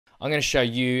I'm going to show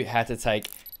you how to take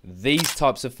these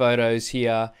types of photos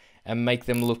here and make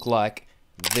them look like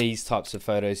these types of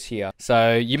photos here.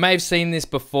 So you may have seen this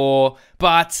before,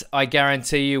 but I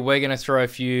guarantee you we're going to throw a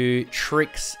few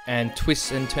tricks and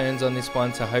twists and turns on this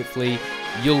one, so hopefully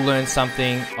you'll learn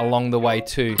something along the way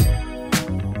too.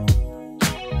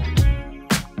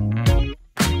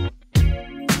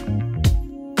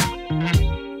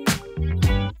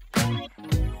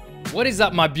 What is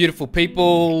up, my beautiful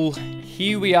people?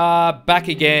 Here we are back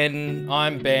again.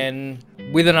 I'm Ben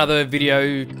with another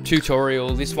video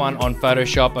tutorial, this one on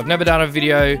Photoshop. I've never done a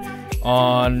video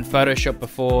on Photoshop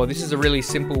before. This is a really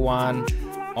simple one.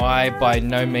 I by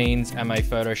no means am a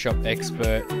Photoshop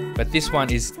expert, but this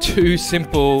one is too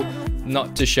simple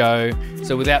not to show.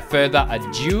 So without further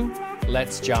ado,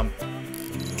 let's jump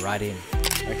right in.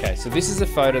 Okay, so this is a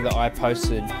photo that I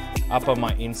posted up on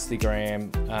my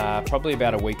Instagram probably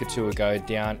about a week or two ago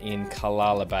down in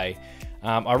Kalala Bay.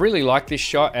 I really like this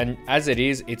shot, and as it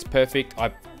is, it's perfect. I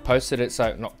posted it,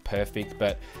 so not perfect,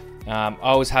 but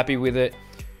I was happy with it.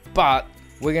 But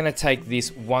we're gonna take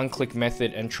this one-click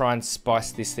method and try and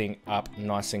spice this thing up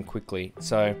nice and quickly.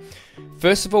 So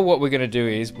first of all, what we're gonna do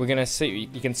is we're gonna see,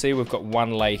 you can see we've got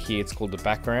one layer here, it's called the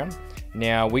background.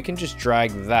 Now we can just drag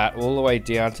that all the way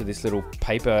down to this little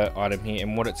paper item here,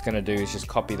 and what it's gonna do is just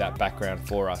copy that background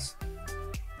for us.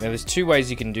 Now there's two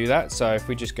ways you can do that. So if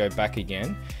we just go back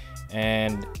again,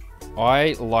 and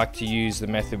I like to use the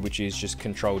method which is just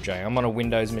Control J. I'm on a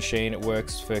Windows machine, it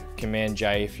works for Command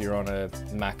J if you're on a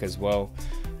Mac as well.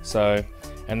 So,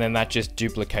 and then that just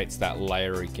duplicates that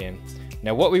layer again.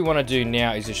 Now what we want to do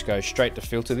now is just go straight to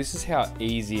filter. This is how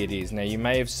easy it is. Now you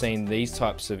may have seen these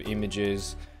types of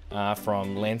images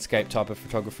from landscape type of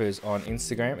photographers on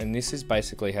Instagram, and this is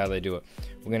basically how they do it.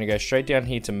 We're going to go straight down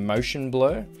here to motion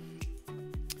blur,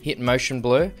 hit motion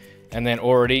blur, and then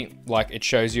already, like, it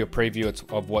shows you a preview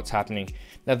of what's happening.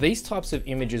 Now these types of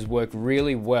images work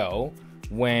really well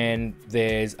when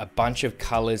there's a bunch of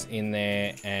colors in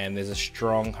there and there's a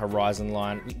strong horizon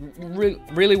line.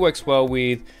 Really works well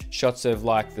with shots of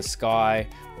like the sky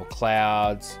or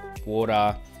clouds,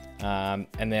 water, and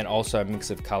then also a mix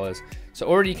of colors. So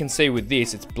already you can see with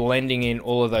this, it's blending in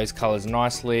all of those colors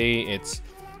nicely.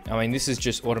 I mean, this is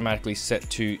just automatically set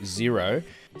to 0.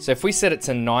 So if we set it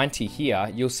to 90 here,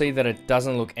 you'll see that it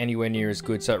doesn't look anywhere near as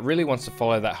good. So it really wants to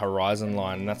follow that horizon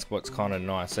line, and that's what's kind of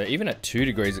nice. So even at 2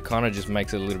 degrees, it kind of just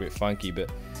makes it a little bit funky, but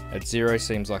at 0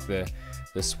 seems like the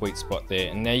sweet spot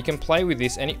there. And now you can play with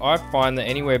this. I find that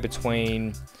anywhere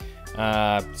between,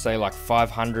 say like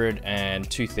 500 and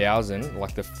 2000,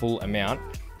 like the full amount,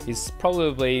 is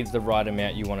probably the right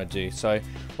amount you want to do. So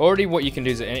already what you can do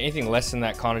is anything less than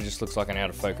that kind of just looks like an out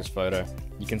of focus photo.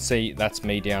 You can see that's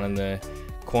me down in the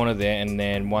corner there, and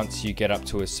then once you get up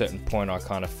to a certain point, I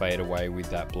kind of fade away with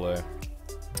that blur.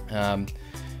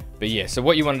 But yeah, so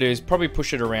what you want to do is probably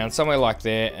push it around somewhere like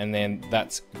there, and then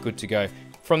that's good to go.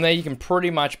 From there you can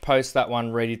pretty much post that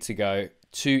one ready to go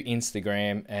to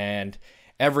Instagram, and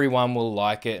everyone will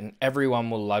like it and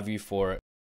everyone will love you for it.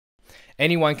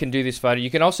 Anyone can do this photo.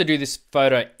 You can also do this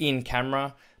photo in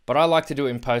camera, but I like to do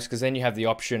it in post because then you have the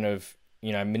option of,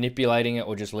 you know, manipulating it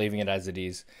or just leaving it as it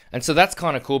is. And so that's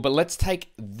kind of cool, but let's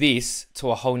take this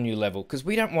to a whole new level because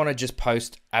we don't want to just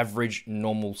post average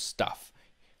normal stuff.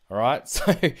 All right,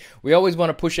 so we always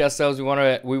want to push ourselves. We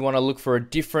want to look for a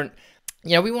different,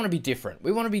 you know, we want to be different.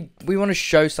 We want to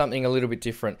show something a little bit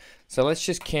different. So let's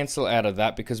just cancel out of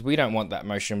that because we don't want that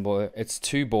motion blur. It's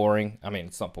too boring. I mean,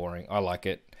 it's not boring. I like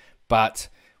it. But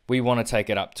we want to take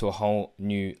it up to a whole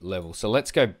new level. So let's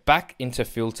go back into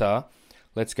filter.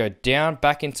 Let's go down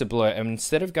back into blur. And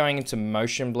instead of going into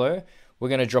motion blur, we're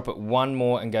going to drop it one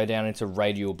more and go down into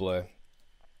radial blur.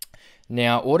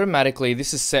 Now, automatically,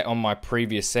 this is set on my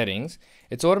previous settings.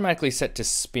 It's automatically set to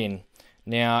spin.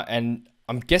 Now, and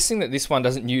I'm guessing that this one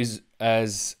doesn't use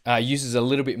uses a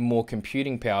little bit more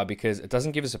computing power because it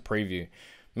doesn't give us a preview.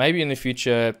 Maybe in the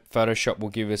future, Photoshop will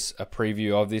give us a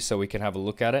preview of this so we can have a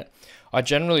look at it. I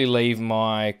generally leave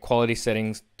my quality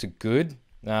settings to good.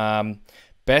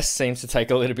 Best seems to take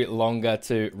a little bit longer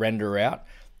to render out.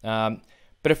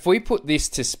 But if we put this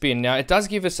to spin, now it does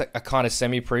give us a kind of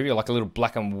semi-preview, like a little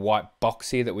black and white box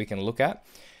here that we can look at.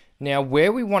 Now,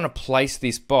 where we want to place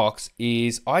this box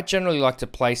is, I generally like to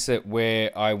place it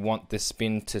where I want the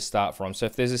spin to start from. So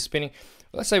if there's a spinning,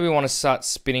 let's say we want to start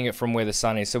spinning it from where the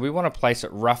sun is. So we want to place it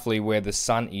roughly where the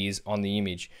sun is on the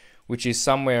image, which is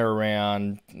somewhere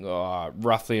around,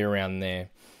 roughly around there.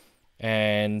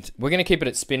 And we're going to keep it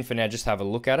at spin for now, just have a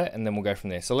look at it, and then we'll go from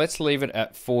there. So let's leave it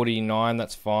at 49,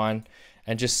 that's fine,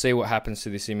 and just see what happens to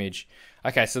this image.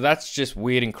 Okay, so that's just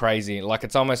weird and crazy. Like,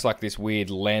 it's almost like this weird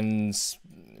lens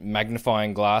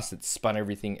magnifying glass that spun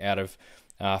everything out of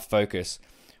focus,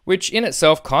 which in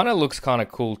itself kind of looks kind of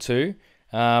cool too.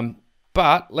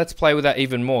 But let's play with that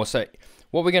even more. So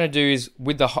what we're going to do is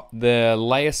with the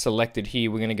layer selected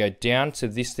here, we're going to go down to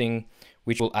this thing,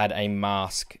 which will add a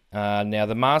mask. Now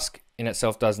the mask in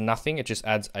itself does nothing. It just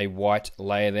adds a white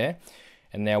layer there.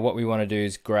 And now what we want to do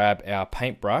is grab our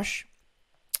paintbrush.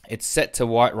 It's set to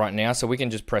white right now, so we can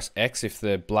just press X if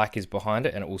the black is behind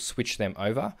it and it will switch them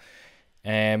over.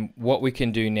 And what we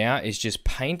can do now is just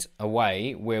paint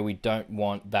away where we don't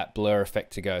want that blur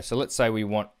effect to go. So let's say we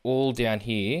want all down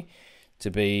here to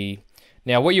be...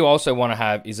 Now what you also want to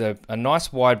have is a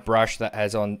nice wide brush that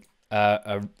has on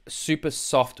a super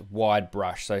soft wide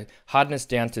brush. So hardness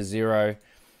down to 0,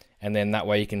 and then that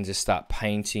way you can just start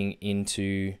painting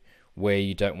into where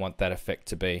you don't want that effect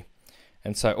to be.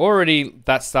 And so already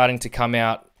that's starting to come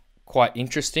out quite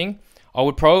interesting. I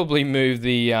would probably move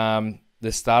the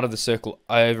start of the circle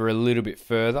over a little bit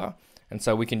further, and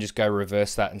so we can just go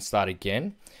reverse that and start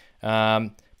again.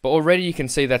 But already you can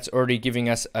see that's already giving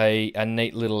us a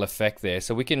neat little effect there.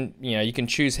 So we can, you can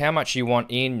choose how much you want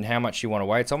in and how much you want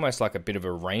away. It's almost like a bit of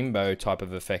a rainbow type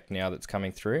of effect now that's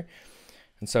coming through.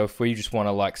 And so if we just want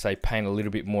to, like, say, paint a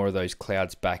little bit more of those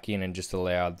clouds back in and just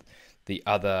allow the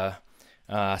other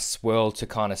swirl to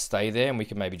kind of stay there, and we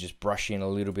can maybe just brush in a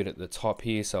little bit at the top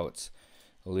here so it's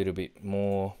a little bit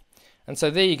more. And so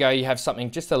there you go, you have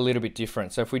something just a little bit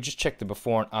different. So if we just check the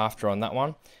before and after on that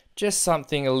one, just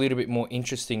something a little bit more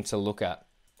interesting to look at.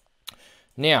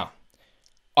 Now,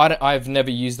 I've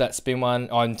never used that spin one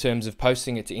in terms of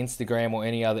posting it to Instagram or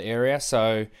any other area.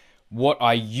 So what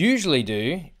I usually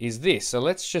do is this. So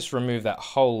let's just remove that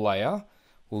whole layer.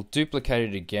 We'll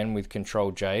duplicate it again with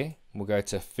Control J. We'll go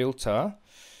to Filter,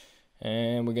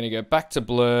 and we're going to go back to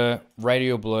Blur,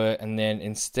 Radial Blur, and then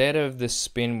instead of the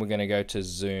spin, we're going to go to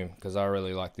Zoom, because I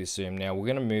really like this zoom. Now we're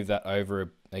going to move that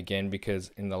over again, because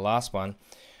in the last one,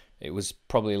 it was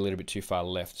probably a little bit too far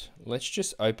left. Let's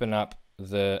just open up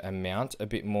the amount a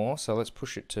bit more. So let's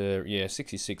push it to,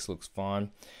 66 looks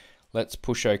fine. Let's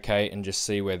push OK and just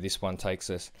see where this one takes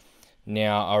us.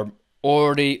 Now, I'm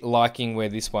already liking where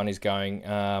this one is going.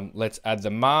 Let's add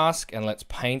the mask and let's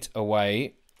paint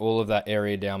away all of that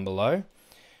area down below.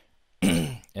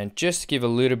 And just give a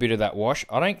little bit of that wash.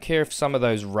 I don't care if some of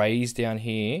those rays down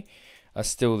here are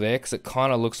still there, because it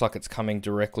kind of looks like it's coming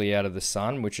directly out of the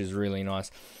sun, which is really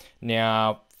nice.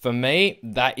 Now, for me,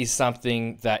 that is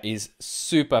something that is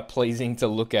super pleasing to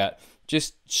look at.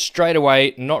 Just straight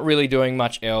away, not really doing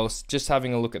much else, just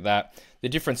having a look at that. The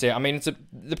difference there, I mean,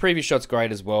 the previous shot's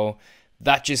great as well.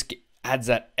 That just adds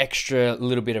that extra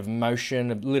little bit of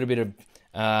motion, a little bit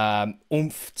of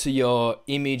oomph to your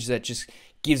image that just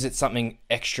gives it something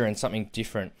extra and something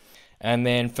different. And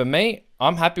then for me,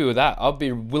 I'm happy with that. I'll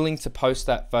be willing to post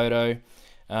that photo.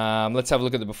 Let's have a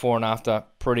look at the before and after.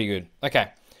 Pretty good.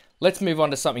 Okay. Let's move on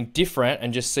to something different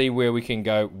and just see where we can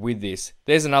go with this.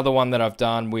 There's another one that I've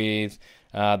done with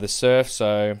the surf.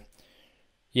 So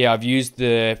yeah, I've used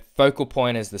the focal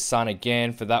point as the sun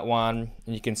again for that one.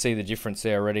 And you can see the difference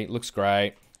there already. It looks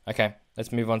great. Okay,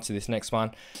 let's move on to this next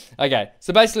one. Okay,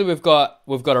 so basically we've got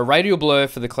a radial blur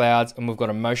for the clouds and we've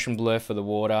got a motion blur for the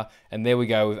water. And there we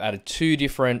go. We've added two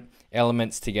different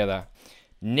elements together.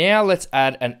 Now let's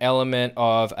add an element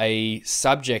of a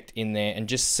subject in there and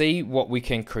just see what we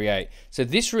can create. So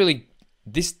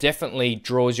this definitely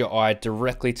draws your eye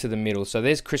directly to the middle. So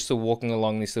there's Crystal walking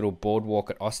along this little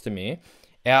boardwalk at Ostermere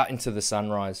out into the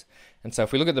sunrise. And so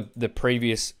if we look at the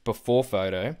previous before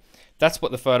photo, that's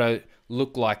what the photo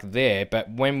looked like there.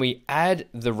 But when we add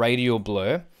the radial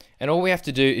blur, and all we have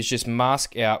to do is just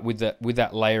mask out with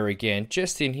that layer again,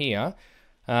 just in here,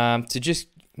 to just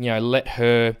let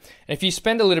her, and if you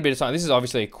spend a little bit of time, this is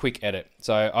obviously a quick edit.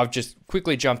 So I've just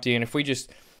quickly jumped in. If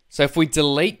we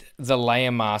delete the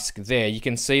layer mask there, you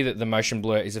can see that the motion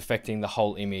blur is affecting the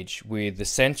whole image with the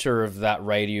center of that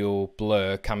radial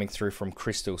blur coming through from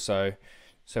Crystal. So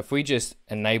if we just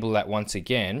enable that once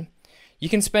again, you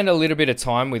can spend a little bit of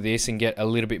time with this and get a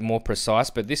little bit more precise,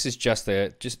 but this is just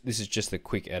a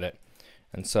quick edit.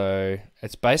 And so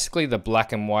it's basically the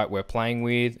black and white we're playing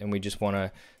with, and we just want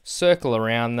to circle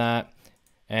around that.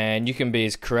 And you can be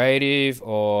as creative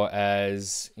or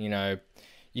as, you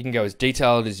can go as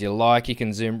detailed as you like. You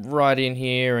can zoom right in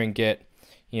here and get,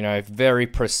 very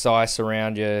precise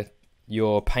around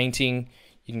your painting.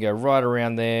 You can go right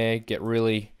around there, get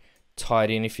really tied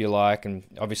in if you like. And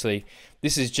obviously,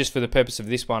 this is just for the purpose of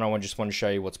this one. I just want to show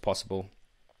you what's possible.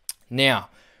 Now,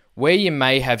 where you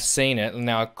may have seen it,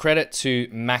 now credit to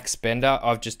Mack's Bender,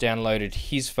 I've just downloaded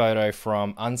his photo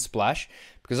from Unsplash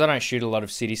because I don't shoot a lot of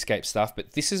cityscape stuff,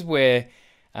 but this is where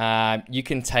you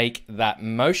can take that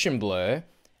motion blur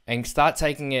and start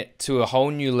taking it to a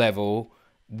whole new level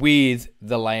with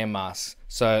the layer mask.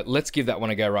 So let's give that one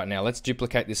a go right now. Let's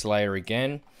duplicate this layer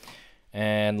again,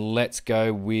 and let's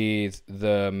go with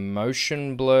the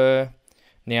motion blur.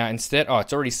 Now instead, oh,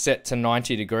 it's already set to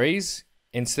 90 degrees.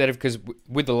 Instead of, because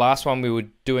with the last one we were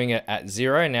doing it at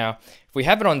 0. Now if we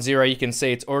have it on 0, you can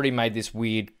see it's already made this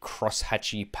weird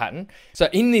cross-hatchy pattern. So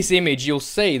in this image you'll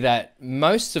see that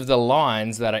most of the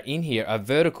lines that are in here are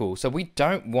vertical, so we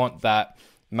don't want that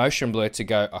motion blur to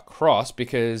go across,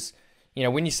 because you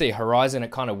know, when you see a horizon,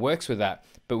 it kind of works with that.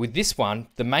 But with this one,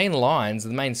 the main lines,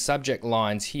 the main subject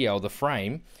lines here, or the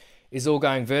frame, is all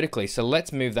going vertically. So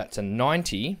let's move that to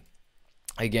 90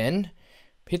 again,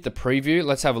 hit the preview,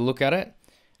 let's have a look at it.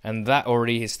 And that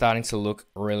already is starting to look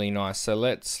really nice. So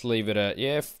let's leave it at,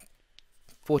 yeah,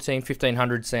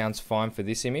 1500 sounds fine for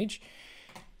this image.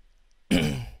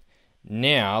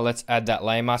 Now let's add that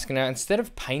layer mask. Now instead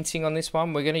of painting on this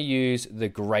one, we're going to use the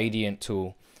gradient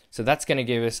tool. So that's going to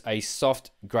give us a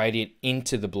soft gradient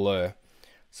into the blur,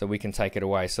 so we can take it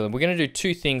away. So we're going to do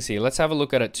two things here. Let's have a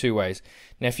look at it two ways.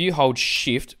 Now if you hold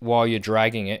shift while you're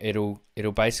dragging it,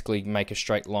 it'll basically make a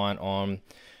straight line on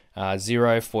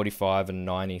 0, 45 and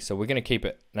 90. So we're going to keep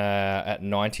it at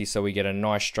 90 so we get a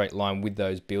nice straight line with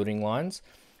those building lines.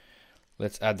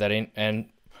 Let's add that in, and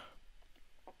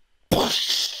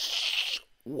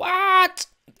what?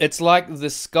 It's like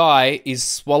the sky is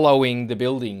swallowing the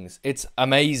buildings. It's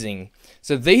amazing.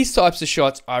 So these types of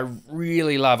shots I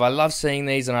really love. I love seeing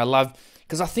these, and I love,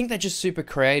 because I think they're just super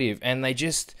creative, and they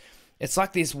just, it's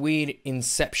like this weird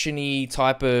inception-y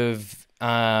type of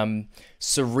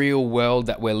surreal world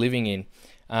that we're living in.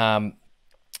 Now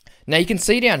you can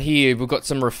see down here we've got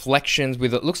some reflections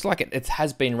with, it looks like it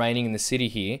has been raining in the city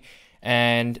here,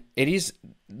 and it is,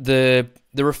 the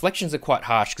reflections are quite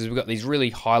harsh because we've got these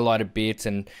really highlighted bits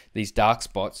and these dark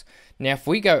spots. Now if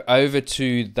we go over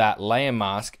to that layer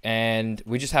mask and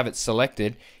we just have it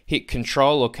selected, hit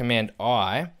Control or Command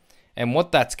I, and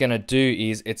what that's going to do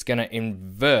is it's going to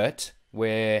invert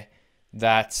where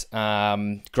that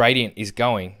gradient is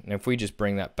going. And if we just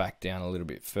bring that back down a little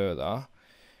bit further,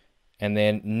 and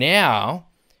then now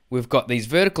we've got these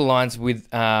vertical lines with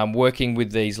working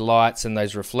with these lights and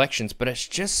those reflections, but it's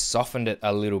just softened it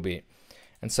a little bit.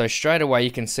 And so straight away you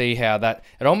can see how that,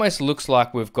 it almost looks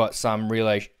like we've got some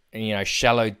really, you know,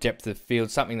 shallow depth of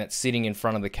field, something that's sitting in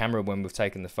front of the camera when we've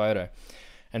taken the photo.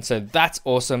 And so that's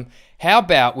awesome. How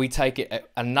about we take it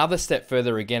another step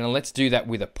further again, and let's do that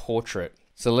with a portrait.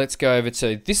 So let's go over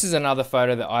to, this is another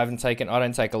photo that I haven't taken. I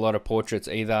don't take a lot of portraits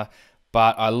either,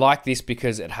 but I like this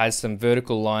because it has some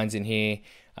vertical lines in here.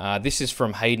 This is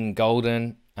from Hayden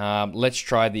Golden. Let's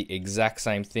try the exact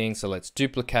same thing. So let's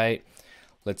duplicate.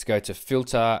 Let's go to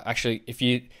filter. Actually, if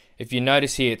you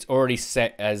notice here, it's already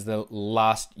set as the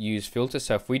last used filter.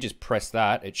 So if we just press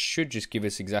that, it should just give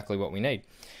us exactly what we need.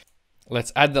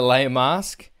 Let's add the layer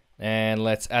mask, and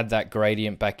let's add that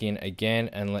gradient back in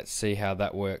again, and let's see how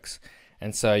that works.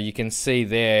 And so you can see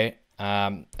there,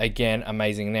 again,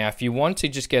 amazing. Now, if you want to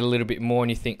just get a little bit more and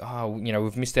you think, oh, you know,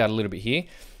 we've missed out a little bit here,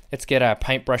 let's get our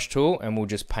paintbrush tool and we'll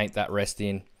just paint that rest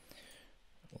in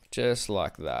just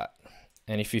like that.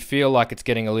 And if you feel like it's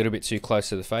getting a little bit too close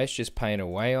to the face, just paint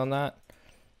away on that.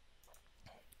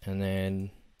 And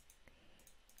then,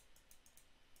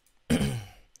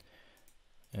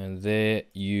 and there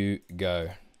you go.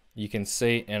 You can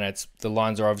see, and it's, the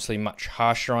lines are obviously much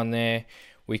harsher on there.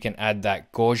 We can add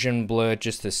that Gaussian blur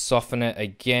just to soften it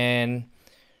again.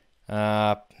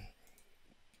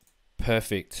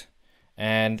 Perfect.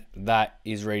 And that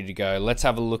is ready to go. Let's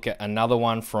have a look at another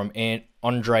one from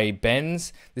Andre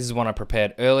Benz. This is one I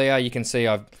prepared earlier. You can see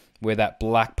where that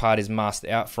black part is masked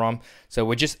out from. So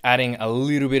we're just adding a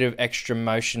little bit of extra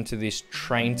motion to this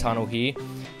train tunnel here.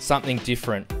 Something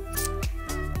different.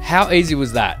 How easy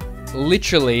was that?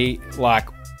 Literally, like,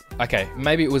 okay,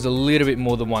 maybe it was a little bit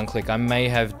more than one click. I may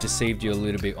have deceived you a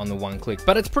little bit on the one click,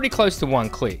 but it's pretty close to one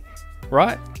click,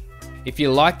 right? If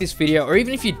you like this video, or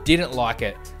even if you didn't like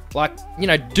it, like, you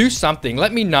know, do something.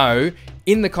 Let me know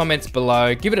in the comments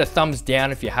below. Give it a thumbs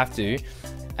down if you have to.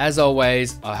 As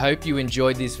always, I hope you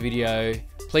enjoyed this video.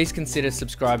 Please consider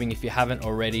subscribing if you haven't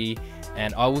already,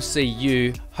 and I will see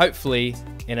you hopefully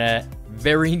in a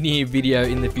very near video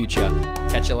in the future.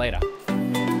 Catch you later.